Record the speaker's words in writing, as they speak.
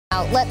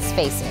Now, let's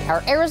face it,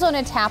 our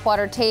Arizona tap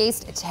water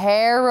tastes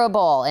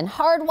terrible, and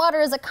hard water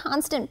is a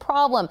constant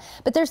problem.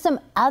 But there's some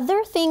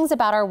other things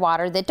about our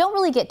water that don't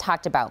really get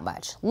talked about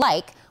much,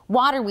 like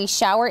water we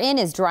shower in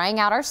is drying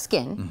out our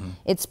skin.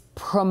 It's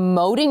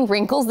promoting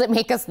wrinkles that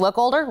make us look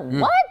older.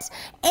 What?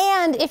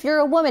 And if you're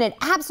a woman, it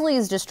absolutely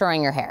is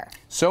destroying your hair.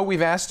 So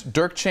we've asked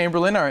Dirk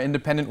Chamberlain, our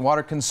independent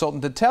water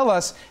consultant, to tell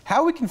us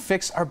how we can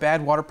fix our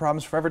bad water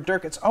problems forever.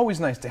 Dirk, it's always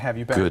nice to have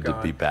you back. Good to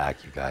be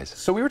back, you guys.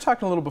 So we were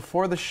talking a little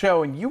before the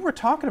show, and you were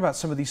talking about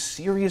some of these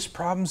serious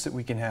problems that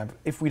we can have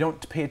if we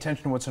don't pay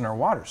attention to what's in our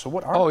water. So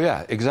what are Oh,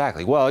 yeah,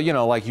 exactly. Well, you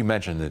know, like you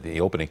mentioned in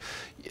the opening,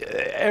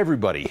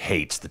 everybody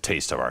hates the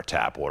taste of our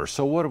tap water.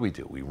 So what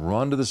do? We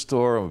run to the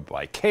store and we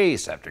buy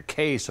case after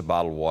case of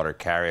bottled water,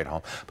 carry it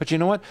home. But you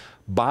know what?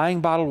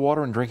 Buying bottled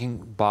water and drinking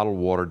bottled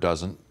water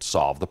doesn't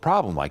solve the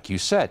problem, like you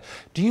said.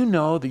 Do you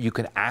know that you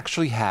can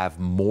actually have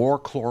more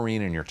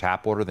chlorine in your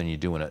tap water than you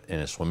do in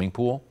a swimming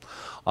pool?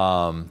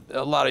 A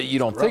lot of you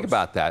don't think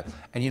about that.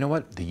 And you know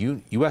what?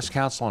 The U.S.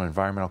 Council on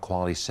Environmental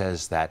Quality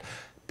says that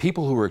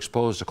people who are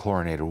exposed to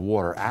chlorinated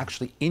water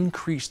actually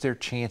increase their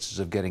chances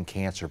of getting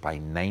cancer by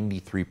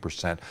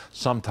 93%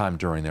 sometime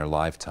during their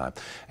lifetime.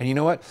 And you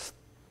know what?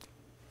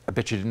 I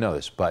bet you didn't know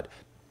this, but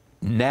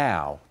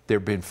now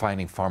they've been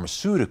finding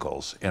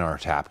pharmaceuticals in our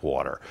tap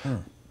water.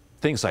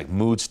 Things like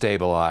mood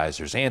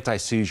stabilizers,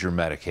 anti-seizure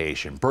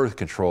medication, birth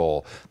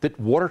control, that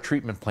water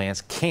treatment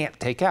plants can't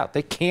take out.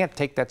 They can't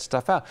take that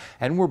stuff out.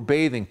 And we're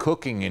bathing,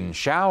 cooking, and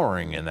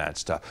showering in that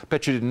stuff.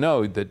 Bet you didn't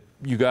know that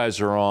you guys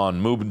are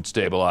on mood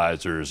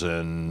stabilizers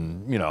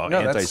and, you know,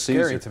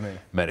 anti-seizure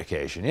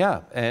medication.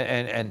 Yeah,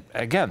 and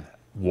again,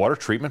 water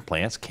treatment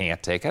plants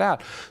can't take it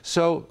out.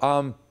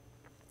 So,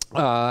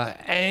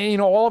 and you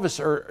know, all of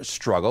us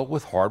struggle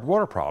with hard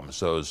water problems.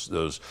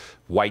 Those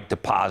white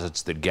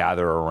deposits that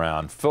gather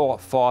around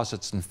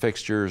faucets and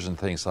fixtures and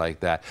things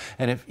like that.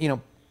 And if you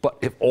know, but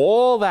if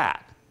all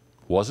that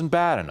wasn't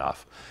bad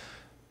enough,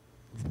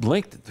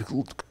 linked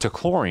to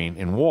chlorine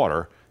in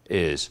water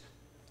is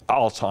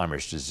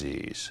Alzheimer's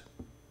disease,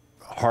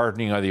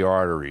 hardening of the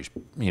arteries,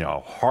 you know,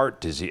 heart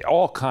disease,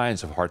 all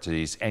kinds of heart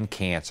disease, and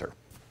cancer.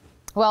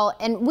 Well,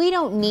 and we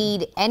don't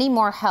need any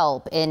more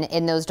help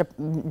in those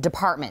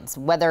departments,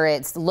 whether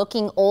it's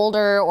looking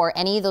older or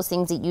any of those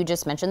things that you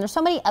just mentioned. There's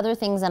so many other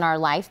things in our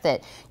life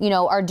that, you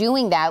know, are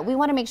doing that. We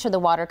want to make sure the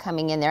water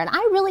coming in there. And I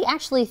really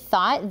actually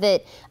thought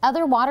that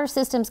other water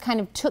systems kind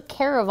of took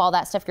care of all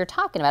that stuff you're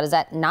talking about. Is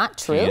that not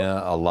true?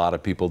 Yeah, a lot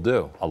of people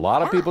do. A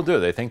lot of people do.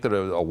 They think that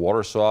a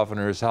water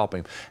softener is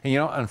helping. And, you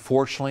know,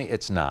 unfortunately,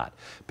 it's not.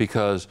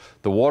 Because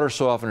the water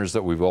softeners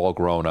that we've all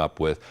grown up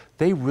with,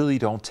 they really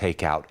don't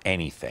take out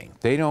anything.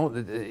 They don't,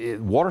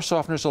 water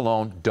softeners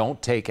alone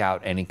don't take out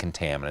any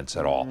contaminants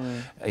at all.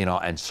 You know,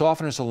 and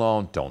softeners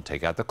alone don't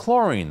take out the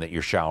chlorine that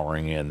you're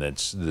showering in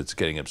that's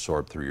getting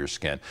absorbed through your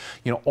skin.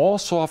 You know, all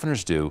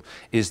softeners do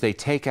is they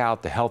take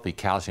out the healthy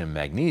calcium and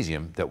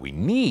magnesium that we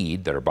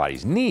need, that our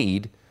bodies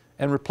need,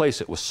 and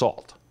replace it with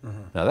salt.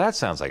 Now that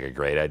sounds like a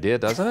great idea,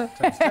 doesn't it?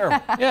 Sounds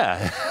terrible.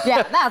 Yeah.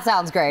 Yeah, that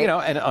sounds great. You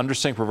know, and under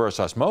sink reverse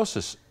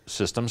osmosis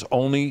systems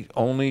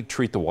only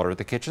treat the water at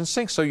the kitchen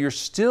sink, so you're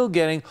still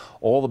getting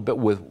all the bit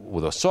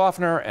with a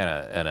softener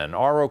and an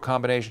RO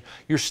combination.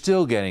 You're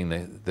still getting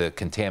the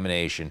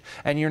contamination,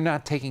 and you're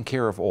not taking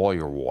care of all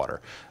your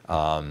water.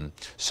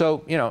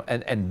 So you know,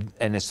 and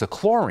it's the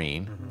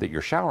chlorine that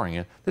you're showering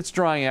in that's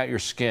drying out your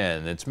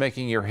skin. It's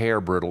making your hair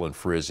brittle and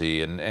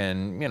frizzy,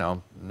 and you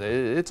know,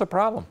 it's a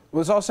problem.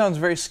 Well, this all sounds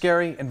very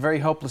scary and very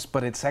hopeless,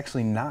 but it's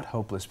actually not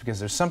hopeless because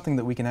there's something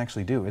that we can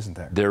actually do, isn't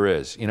there? There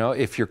is. You know,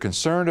 if you're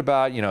concerned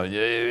about, you know,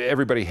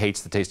 everybody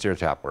hates the taste of your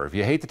tap water. If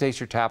you hate the taste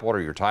of your tap water,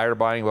 you're tired of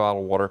buying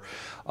bottled water,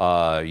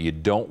 you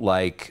don't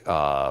like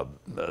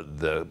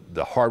the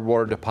hard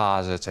water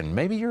deposits, and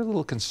maybe you're a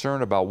little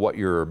concerned about what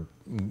you're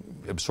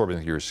absorbing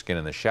through your skin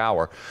in the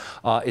shower,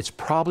 it's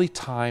probably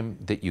time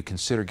that you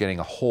consider getting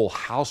a whole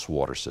house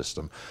water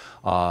system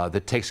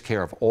that takes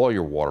care of all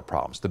your water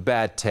problems. The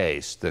bad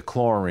taste, the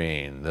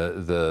chlorine,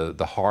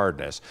 the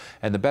hardness.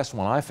 And the best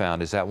one I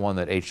found is that one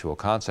that H2O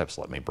Concepts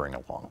let me bring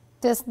along.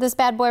 This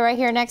bad boy right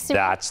here next to me?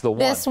 That's the one.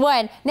 This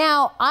one.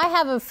 Now, I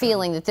have a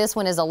feeling that this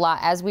one is a lot,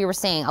 as we were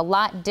saying, a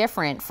lot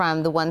different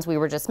from the ones we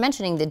were just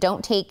mentioning that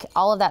don't take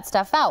all of that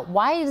stuff out.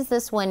 Why is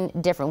this one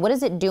different? What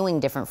is it doing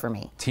different for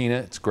me? Tina,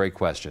 it's a great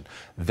question.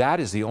 That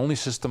is the only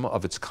system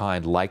of its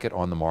kind like it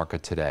on the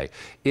market today.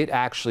 It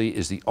actually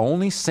is the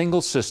only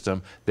single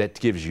system that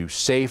gives you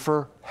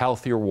safer,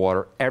 healthier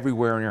water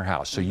everywhere in your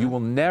house. So you will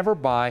never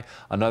buy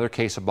another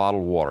case of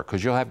bottled water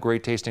because you'll have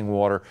great tasting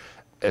water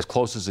as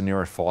close as the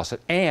nearest faucet,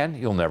 and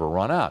you'll never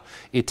run out.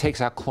 It takes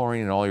out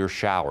chlorine in all your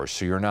showers,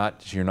 so you're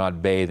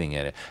not bathing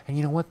in it. And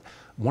you know what?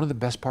 One of the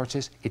best parts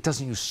is it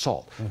doesn't use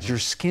salt. So your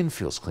skin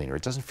feels cleaner.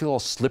 It doesn't feel all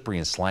slippery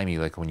and slimy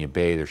like when you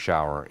bathe or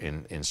shower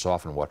in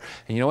softened water.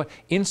 And you know what?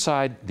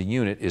 Inside the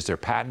unit is their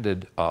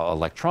patented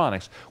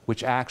electronics,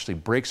 which actually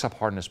breaks up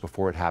hardness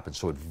before it happens.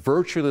 So it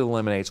virtually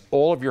eliminates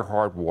all of your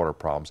hard water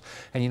problems.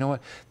 And you know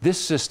what?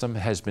 This system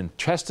has been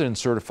tested and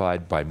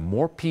certified by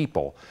more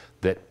people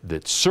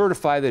that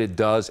certify that it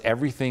does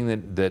everything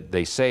that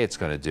they say it's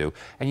going to do.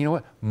 And you know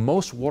what?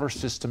 Most water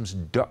systems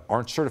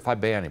aren't certified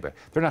by anybody.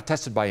 They're not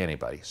tested by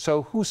anybody.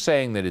 So who's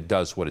saying that it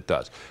does what it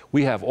does?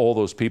 We have all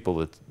those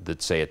people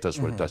that say it does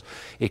what it does.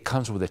 It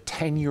comes with a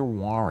 10-year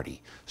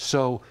warranty.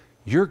 So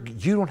you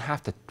don't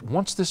have to,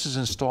 once this is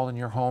installed in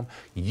your home,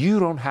 you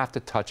don't have to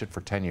touch it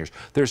for 10 years.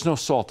 There's no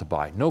salt to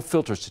buy, no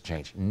filters to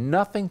change,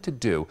 nothing to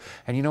do.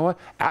 And you know what?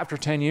 After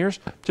 10 years,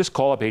 just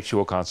call up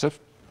H2O Concepts.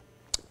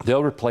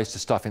 They'll replace the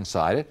stuff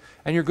inside it,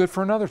 and you're good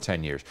for another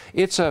 10 years.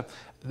 It's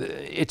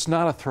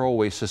not a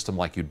throwaway system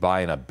like you'd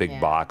buy in a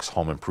big box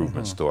home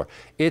improvement store.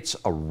 It's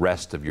a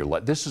rest of your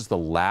life. This is the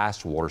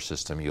last water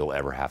system you'll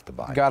ever have to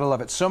buy. Gotta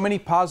love it. So many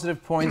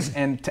positive points.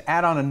 And to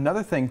add on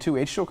another thing too,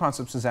 H2O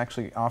Concepts is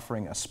actually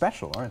offering a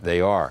special, aren't they?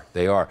 They are.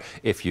 They are.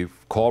 If you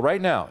call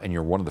right now and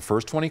you're one of the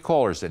first 20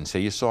 callers and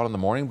say you saw it on the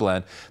Morning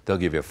Blend, they'll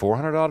give you a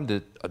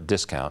 $400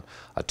 discount,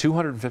 a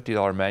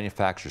 $250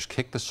 manufacturer's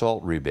kick the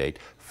salt rebate,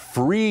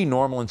 free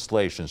normal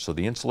installation, so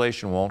the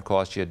installation won't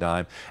cost you a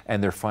dime,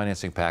 and their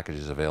financing package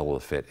is available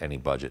to fit any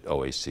budget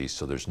OAC,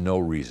 so there's no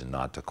reason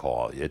not to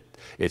call.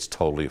 It's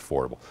totally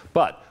affordable.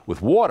 But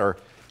with water,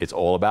 it's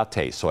all about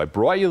taste. So I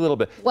brought you a little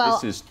bit.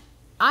 Well,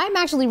 I'm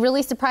actually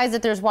really surprised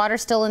that there's water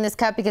still in this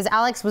cup because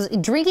Alex was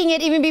drinking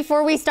it even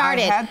before we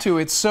started. I had to.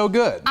 It's so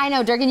good. I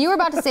know, Dirk, and you were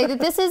about to say that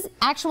this is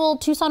actual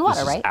Tucson water,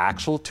 right? This is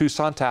actual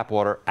Tucson tap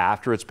water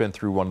after it's been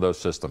through one of those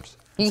systems.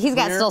 He's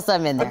got still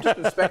some in there. I'm just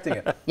inspecting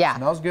it. Yeah.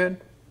 Smells good.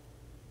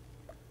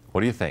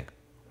 What do you think?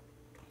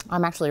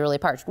 I'm actually really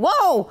parched.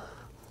 Whoa!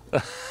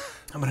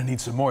 I'm gonna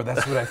need some more.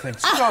 That's what I think.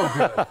 So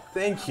good.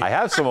 Thank you. I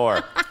have some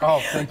more.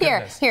 Oh, thank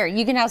goodness. Here,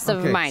 you can have some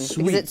of mine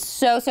sweet. because it's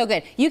so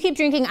good. You keep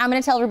drinking. I'm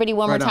going to tell everybody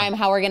one more time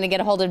how we're going to get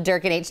a hold of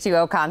Dirk and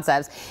H2O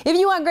Concepts. If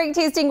you want great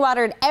tasting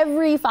water at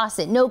every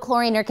faucet, no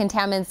chlorine or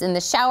contaminants in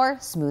the shower,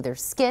 smoother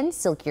skin,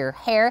 silkier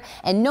hair,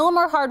 and no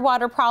more hard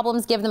water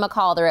problems, give them a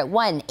call. They're at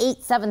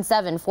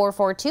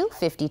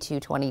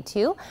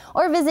 1-877-442-5222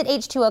 or visit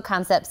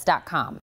h2oconcepts.com.